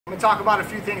I'm going to talk about a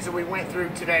few things that we went through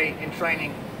today in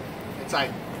training. It's like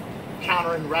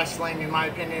countering wrestling, in my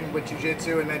opinion, with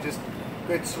jiu-jitsu, and then just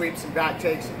good sweeps and back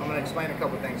takes. I'm going to explain a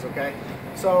couple things, okay?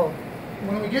 So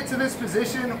when we get to this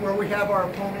position where we have our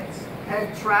opponent's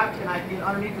head trapped and I can get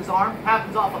underneath his arm,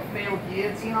 happens off a failed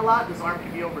guillotine a lot. This arm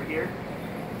can be over here.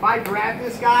 If I grab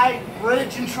this guy,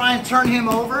 bridge, and try and turn him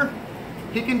over,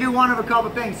 he can do one of a couple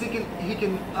things. He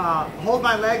can hold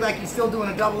my leg like he's still doing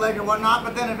a double leg or whatnot,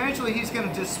 but then eventually he's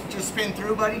gonna just spin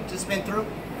through, buddy. Just spin through.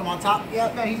 Come on top. Yeah,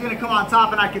 then he's gonna come on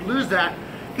top, and I could lose that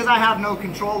because I have no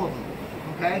control of him.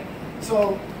 Okay.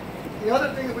 So the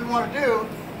other thing that we want to do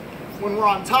when we're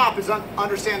on top is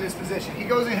understand this position. He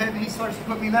goes ahead and he starts to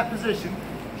put me in that position.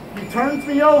 He turns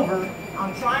me over.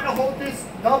 I'm trying to hold this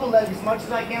double leg as much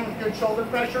as I can with good shoulder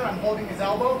pressure. I'm holding his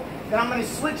elbow. Then I'm going to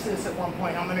switch this at one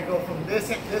point. I'm going to go from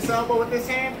this elbow with this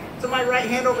hand to my right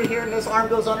hand over here, and this arm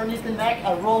goes underneath the neck.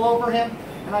 I roll over him,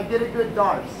 and I get a good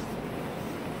Darce.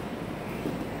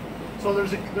 So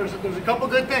there's a couple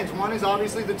good things. One is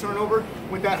obviously the turnover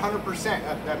with that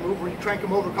 100%, that move where you crank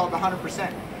him over called the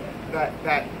 100%.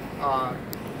 That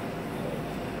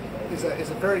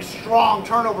is a very strong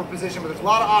turnover position, but there's a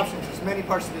lot of options. There's many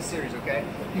parts of this series, okay?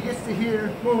 He gets to here,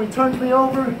 when he turns me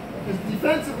over,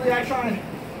 defensively I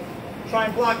try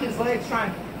and block his legs, try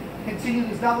and continue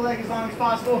this double leg as long as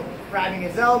possible, grabbing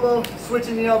his elbow,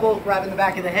 switching the elbow, grabbing the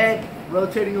back of the head,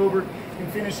 rotating over,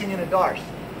 and finishing in a Darce.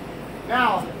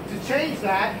 Now, to change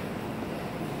that,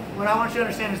 what I want you to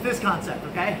understand is this concept,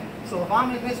 okay? So if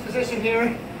I'm in this position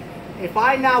here, if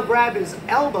I now grab his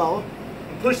elbow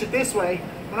and push it this way,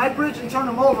 when I bridge and turn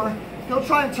him over, he'll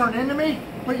try and turn into me,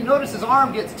 but you notice his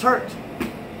arm gets turked.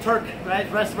 Turk, right?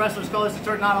 Wrestlers call this a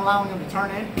turk, not allowing him to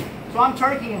turn in. So I'm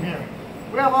turking him here.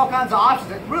 We have all kinds of options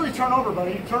that really turn over,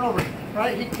 buddy. Turn over,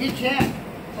 right? He can't.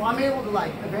 So I'm able to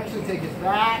like eventually take his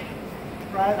back,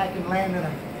 right? I can land in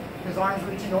his arms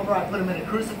reaching over. I put him in a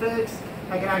crucifix.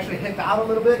 I can actually hip out a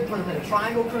little bit, put him in a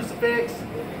triangle crucifix,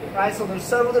 right? So there's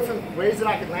several different ways that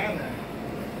I can land there.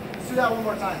 Let's do that one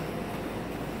more time.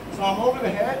 So I'm over the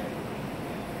head,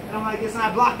 and I'm like this, and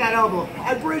I block that elbow.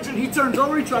 I bridge, and he turns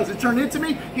over. He tries to turn into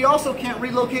me. He also can't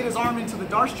relocate his arm into the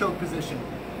Darce choke position,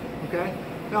 okay?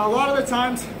 Now, a lot of the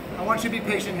times, I want you to be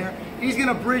patient here. He's going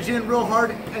to bridge in real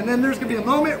hard, and then there's going to be a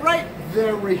moment right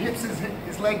there where he hips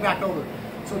his leg back over.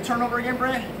 So turn over again,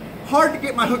 Brad. Hard to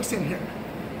get my hooks in here.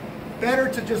 Better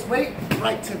to just wait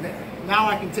right to there. Now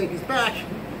I can take his back.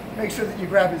 Make sure that you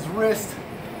grab his wrist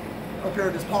up here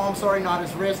at his palm. Sorry, not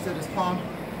his wrist, at his palm.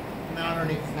 And then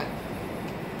underneath his neck.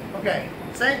 Okay,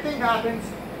 same thing happens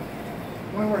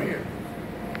when we're here.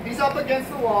 He's up against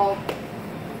the wall.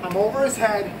 I'm over his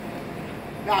head.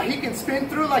 Now he can spin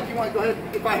through like you want. Go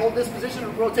ahead. If I hold this position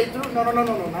and rotate through, no, not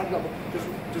double.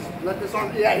 Just let this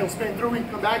arm. Yeah, he'll spin through. He can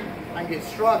come back. I can get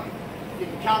struck. You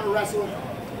can counter wrestle.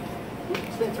 We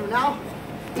can spin through now.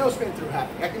 He'll spin through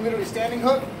happy. I can literally standing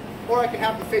hook, or I can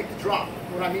have the fake the drop.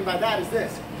 What I mean by that is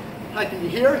this: I can be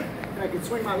here, and I can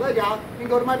swing my leg out and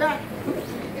go to my back.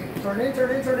 Turn in,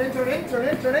 turn in, turn in, turn in, turn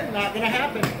in, turn in. Not gonna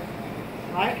happen,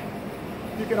 right?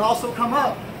 You can also come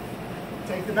up,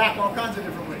 take the back all kinds of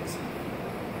different ways.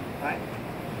 Right?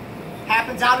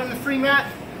 Happens out in the free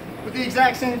mat with the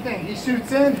exact same thing. He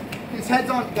shoots in, his head's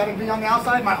on, gotta be on the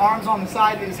outside, my arm's on the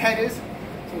side that his head is.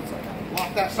 So it's like,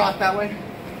 lock that shot that way.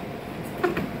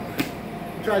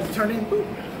 He tries to turn in, boop.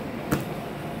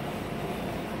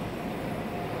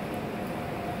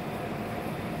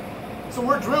 So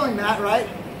we're drilling that, right?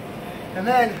 And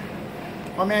then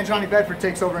my man Johnny Bedford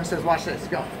takes over and says, watch this,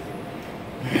 go.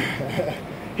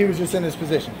 He was just in this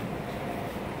position.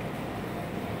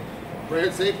 We're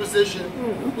in same position.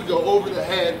 We go over the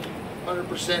head,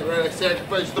 100%. Right, I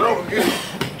sacrifice throw again.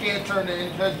 Can't turn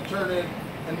in, tries to turn in.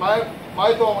 And my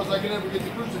thought was I can never get the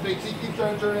crucifix. He keeps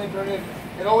trying to turn in,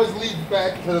 and always leads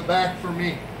back to the back for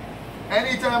me.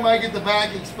 Anytime I get the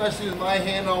back, especially with my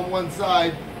hand on one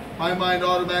side, my mind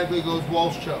automatically goes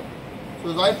Walsh Choke.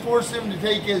 So as I force him to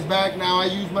take his back now, I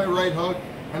use my right hook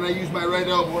and I use my right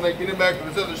elbow when I get him back to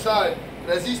his other side. And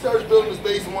as he starts building his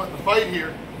base and wanting to fight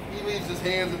here, he leaves his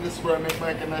hands, and this is where I make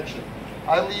my connection.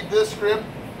 I leave this grip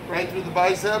right through the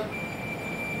bicep,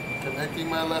 connecting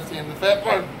my left hand to the fat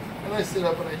part, and I sit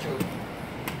up and I choke.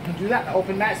 You do that,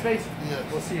 open mat space? Yes.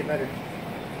 We'll see it better.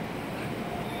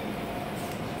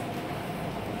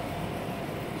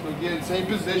 So again, same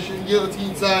position,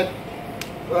 guillotine side.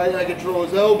 Right, I control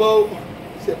his elbow,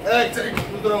 sit back, take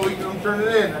the throw, he can turn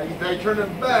it in. I turn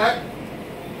him back,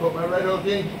 put my right hook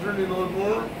in, keep turning a little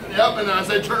more. Yep, and as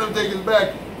I turn him, take his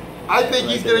back. I think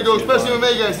he's going to go, especially with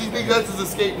Vegas, he thinks that's his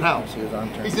escape now.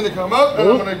 He's going to come up, and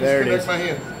I'm going to just connect my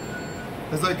hands.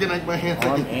 As I connect my hands,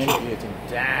 Arm and guillotine.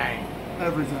 Dang.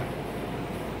 everything.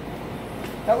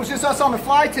 That was just us on the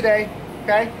fly today.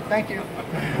 Okay, thank you.